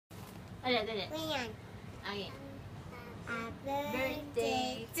Ulit, ulit. Ayan. Okay. Happy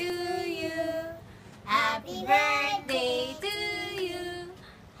Birthday to you. Happy birthday to you.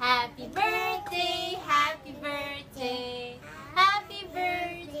 Happy birthday, happy birthday. Happy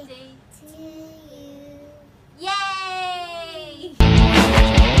birthday to you. Yay!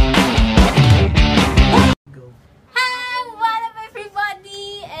 Go. Hi! What up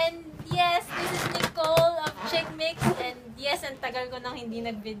everybody? And yes, this is Nicole of Chick Mix. And yes, ang tagal ko nang hindi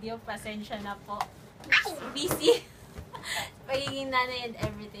nag-video. Pasensya na po. Busy. Pagiging nanay and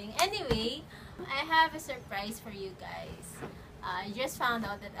everything. Anyway, I have a surprise for you guys. I just found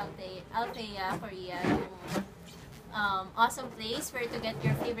out that Althea Korea, yung awesome place where to get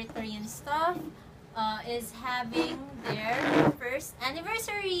your favorite Korean stuff, is having their first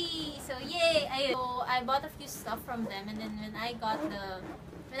anniversary. So yay! So I bought a few stuff from them, and then when I got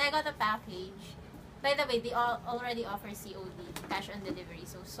the package, by the way, they already offer COD, cash on delivery.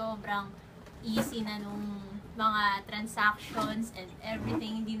 So sobrang easy na nung mga transactions and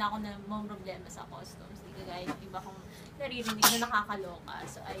everything. Hindi na ako na mong problema sa customs. Hindi kagaya yung iba kong naririnig na nakakaloka.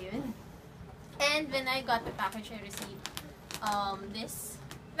 So ayun. And when I got the package, I received this.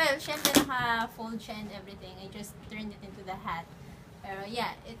 Well, syempre naka-fold siya and everything. I just turned it into the hat. Pero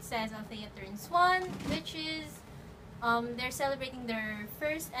yeah, it says Althea turns 1, which is they're celebrating their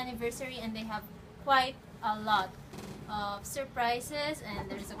first anniversary and they have quite a lot of surprises,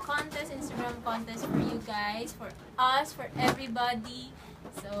 and there's a contest, Instagram contest for you guys, for us, for everybody.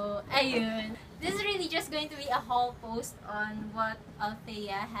 So ayun, this is really just going to be a haul post on what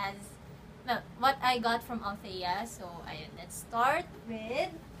Althea has, well, what I got from Althea. So ayun, let's start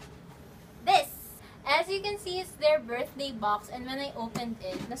with this. As you can see, it's their birthday box, and when I opened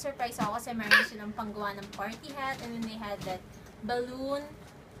it, na-surprise ako kasi meron silang panggawa ng party hat, and then they had that balloon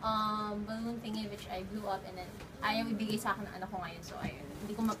thingy which I blew up, and then ayaw ibigay sa akin ng anak ko ngayon. So ayun,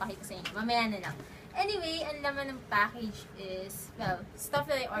 hindi ko mapakita sa inyo. Mamaya na lang. Anyway, ang laman ng package is, well, stuff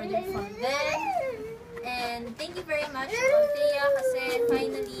that I ordered from them. And thank you very much, Althea, kasi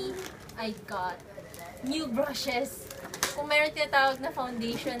finally, I got new brushes. Kung meron tinatawag na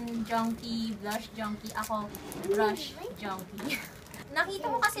foundation junkie, blush junkie, ako, brush junkie. Nakita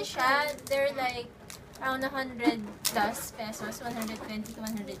ko kasi siya, they're like around 100 plus pesos, 120 to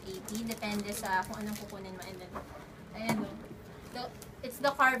 180, depende sa kung anong kukunin mo. And then, ayan o, it's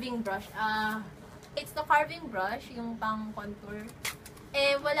the carving brush. It's the carving brush, yung pang contour.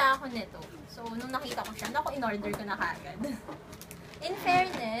 Eh, wala ako nito. So, nung nakita ko siya, naku, in-order ko na kagad. In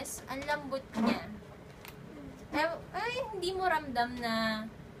fairness, ang lambot niya. Ay, hindi mo ramdam na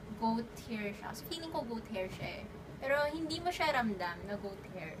goat hair siya. So, feeling ko goat hair siya eh. Pero, hindi mo siya ramdam na goat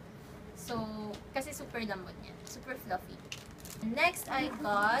hair. So, kasi super lambot niya. Super fluffy. Next, I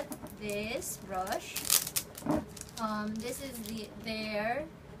got this brush. This is their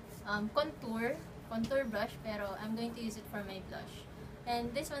contour brush, pero I'm going to use it for my blush. And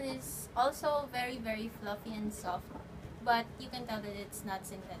this one is also very, very fluffy and soft. But you can tell that it's not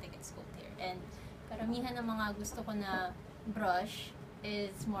synthetic, it's goat hair. And karamihan ng mga gusto ko na brush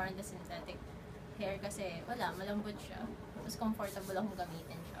is more on the synthetic hair kasi wala, malambot siya. Mas comfortable akong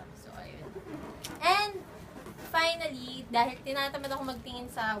gamitin siya. So, ayun. And, finally, dahil tinatamad ako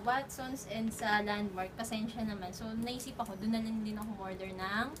magtingin sa Watsons and sa Landmark, pasensya naman. So, naisip ako, doon na lang din ako order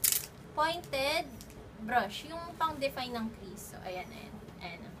ng pointed brush. Yung pang-define ng crease. So, ayan, ayan.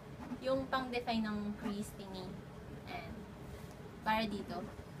 Ayan. Yung pang-define ng crease thingy. Ayan. Para dito.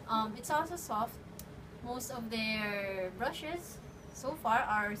 It's also soft. Most of their brushes so far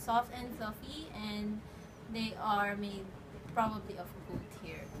are soft and fluffy, and they are made probably of goat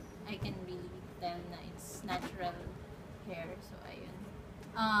hair. I can really tell na it's natural hair. So, ayun.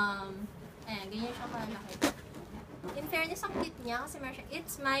 Ayan, ganyan siya kalaki. In fairness, ang cute niya kasi meron siya,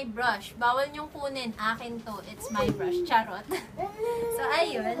 it's my brush. Bawal niyong kunin. Akin to. It's my brush. Charot. So,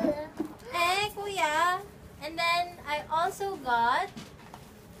 ayun. Eh, kuya. And then, I also got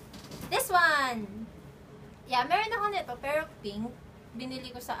this one. Yeah, meron ako nito, pero pink.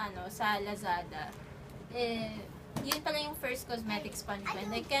 Binili ko sa sa Lazada. Yun pala yung first cosmetic sponge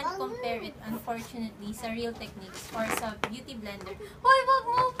blend. I can't compare it, unfortunately, sa Real Techniques or sa Beauty Blender. Hoy, wag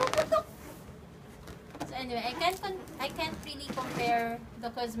mo! Puputok! So anyway, I can't really compare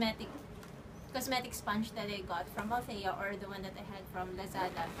the cosmetic sponge that I got from Althea or the one that I had from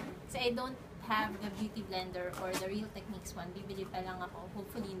Lazada. So I don't have the Beauty Blender or the Real Techniques one. Bibili pa lang ako,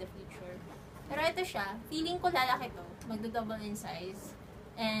 hopefully in the future. Pero ito siya, feeling ko lalaki to. Magdo-double in size.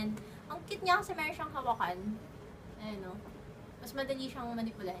 And, ang cute niya kasi meron siyang hawakan. Ayun o. Mas madali siyang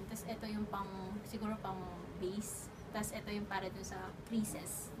manipulahin. Tapos ito yung siguro pang base. Tapos ito yung para dun sa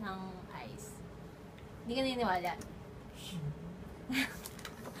creases ng eyes. Hindi ka naniniwala.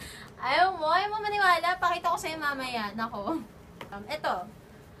 I maniwala. Pakita ko sa'yo mamaya. Nako. Ito.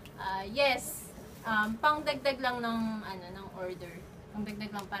 Yes. Pang-dagdag lang ng, ng order.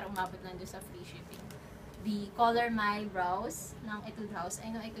 Pang-dagdag lang para umabot lang doon sa free shipping. The Color My Brows ng Etude House. I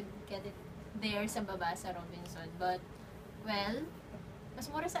know I could get it there sa baba sa Robinson. But, well, mas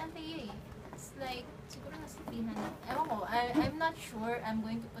mura sa Althea eh. It's like, siguro nasa 300. Ewan ko, I'm not sure. I'm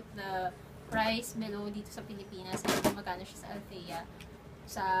going to put the price below dito sa Pilipinas. And kung magkano siya sa Althea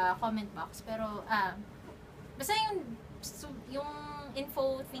sa comment box. Pero, basta yung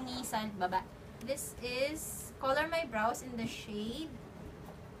info thingy sa baba. This is Color My Brows in the shade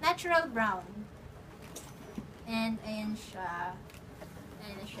Natural Brown. And, ayan siya.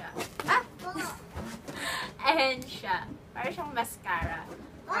 Ayan na siya. Ayan siya. Para siyang mascara.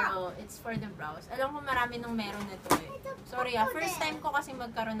 Pero, it's for the brows. Alam ko marami nung meron na to eh. Sorry first time ko kasi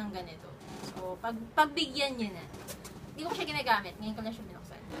magkaroon ng ganito. So, pagbigyan niya na. Hindi ko siya ginagamit. Ngayon ko lang siya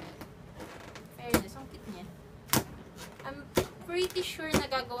binuksan. Fairness, ang cute niya. I'm pretty sure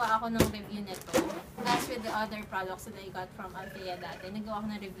nagagawa ako ng review nito. As with the other products that I got from Althea dati. Nagawa ako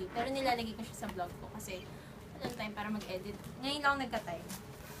ng review. Pero nilalagay ko siya sa vlog ko kasi walang time para mag-edit. Ngayon lang nagka-time.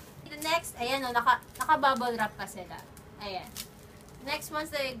 The next, ayan o, naka-bubble wrap pa sila. Ayan. Next ones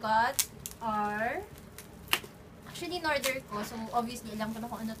that I got are, actually in-order ko, so obviously alam ko na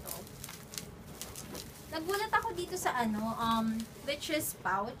kung ano to. Nagulat ako dito sa witch's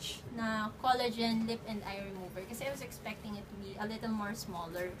pouch na collagen lip and eye remover kasi I was expecting it to be a little more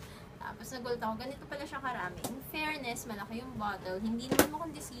smaller. Tapos nagulat ako, ganito pala siya karami. In fairness, malaki yung bottle. Hindi naman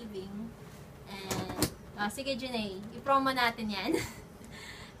mukhang deceiving. And, sige Janae, i-promo natin yan.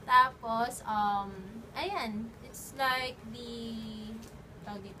 Tapos, ayan, it's like the,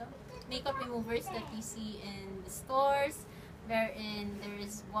 tawag dito, makeup removers that you see in the stores, wherein there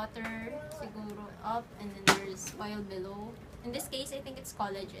is water, siguro up, and then there's oil below. In this case, I think it's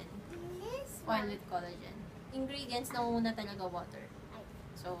collagen. Oil with collagen. Ingredients, nanguna talaga water.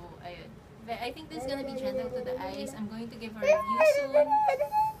 So, ayun. But I think this is gonna be gentle to the eyes. I'm going to give a review soon.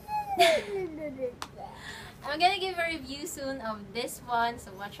 I'm gonna give a review soon of this one, so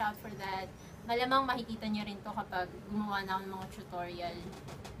watch out for that. Malamang makikita nyo rin to kapag gumawa na ako ng mga tutorial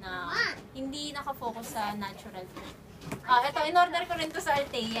na hindi nakafocus sa natural. Ito, in-order ko rin to sa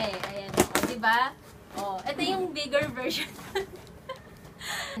Althea eh. Ayan, diba? Ito yung bigger version.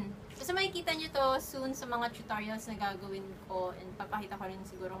 So, makikita nyo to soon sa mga tutorials na gagawin ko and papakita ko rin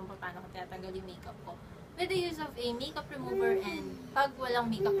siguro kung paano ko tinatanggal yung makeup ko. With the use of a makeup remover and pag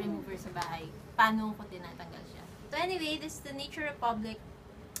walang makeup remover sa bahay, paano ko tinatanggal siya. So anyway, this is the Nature Republic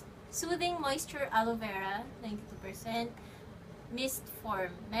Soothing Moisture Aloe Vera, 92%. Mist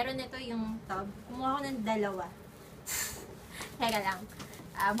form. Meron nito yung tub. Kumuha ko ng dalawa. Teka lang.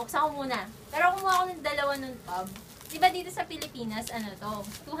 Buksan ko muna. Pero kumuha ko ng dalawa ng tub. Diba dito sa Pilipinas, ano to?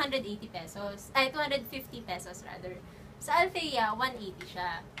 280 pesos. Ay, 250 pesos rather. Sa Althea, 180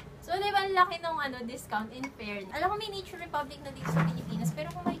 siya. So, diba, laki ng discount in fairness. Alam ko may Nature Republic na dito sa Pilipinas, pero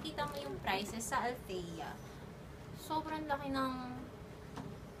kung makikita mo yung prices sa Althea, sobrang laki ng,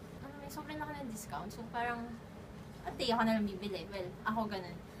 sobrang laki ng discount. So, parang, Althea ka na lang bibili. Well, ako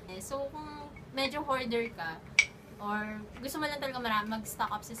ganun. So, kung medyo hoarder ka, or gusto mo lang talaga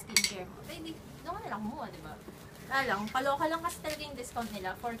mag-stock up sa skincare mo, pwede, doon ka na lang kumuha, diba? Lang, paloka lang kasi talaga yung discount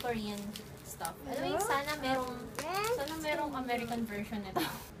nila for Korean stuff. Alam mo, sana merong American version nito.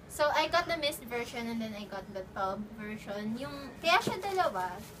 So, I got the mist version and then I got the tub version. Yung, kaya siya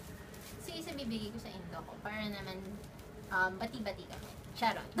dalawa, kasi isa bibigay ko sa indo ko para naman bati-bati kami.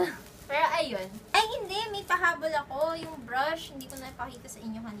 Charot. Pero ayun. Ay, hindi! May pahabol ako. Yung brush, hindi ko napakita sa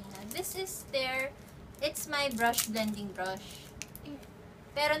inyo kanina. This is it's my brush blending brush.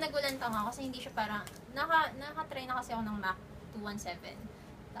 Pero nagulantang ako kasi hindi siya parang, naka-try na kasi ako ng MAC 217.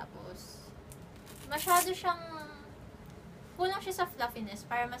 Tapos, masyado siyang, kulang siya sa fluffiness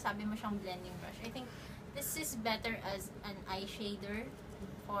para masabi mo siyang blending brush. I think this is better as an eye shader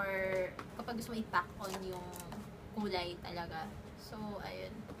for kapag gusto mo i-pack on yung kulay talaga. So,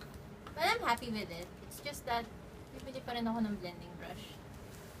 ayun. But I'm happy with it. It's just that, bibili pa rin ako ng blending brush.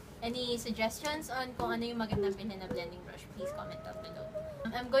 Any suggestions on kung ano yung magandang bilhin na blending brush, please comment down below.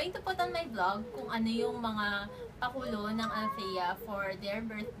 I'm going to put on my vlog kung ano yung mga pakulo ng Althea for their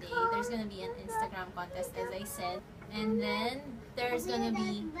birthday. There's gonna be an Instagram contest, as I said. And then, there's gonna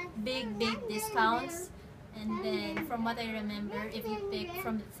be big discounts. And then, from what I remember, if you pick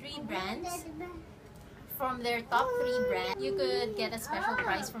from the 3 brands, from their top 3 brands, you could get a special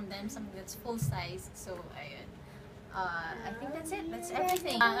price from them, something that's full size. So, ayun. I think that's it. That's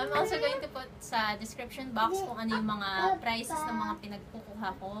everything. I'm also going to put sa description box kung ano yung mga prices ng mga pinagkukuha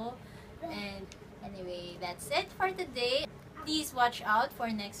ko. And anyway, that's it for today. please watch out for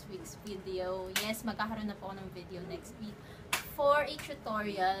next week's video. Yes, magkakaroon na po ako ng video next week for a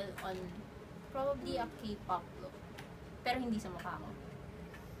tutorial on probably a K-pop look. Pero hindi sa mukha ko.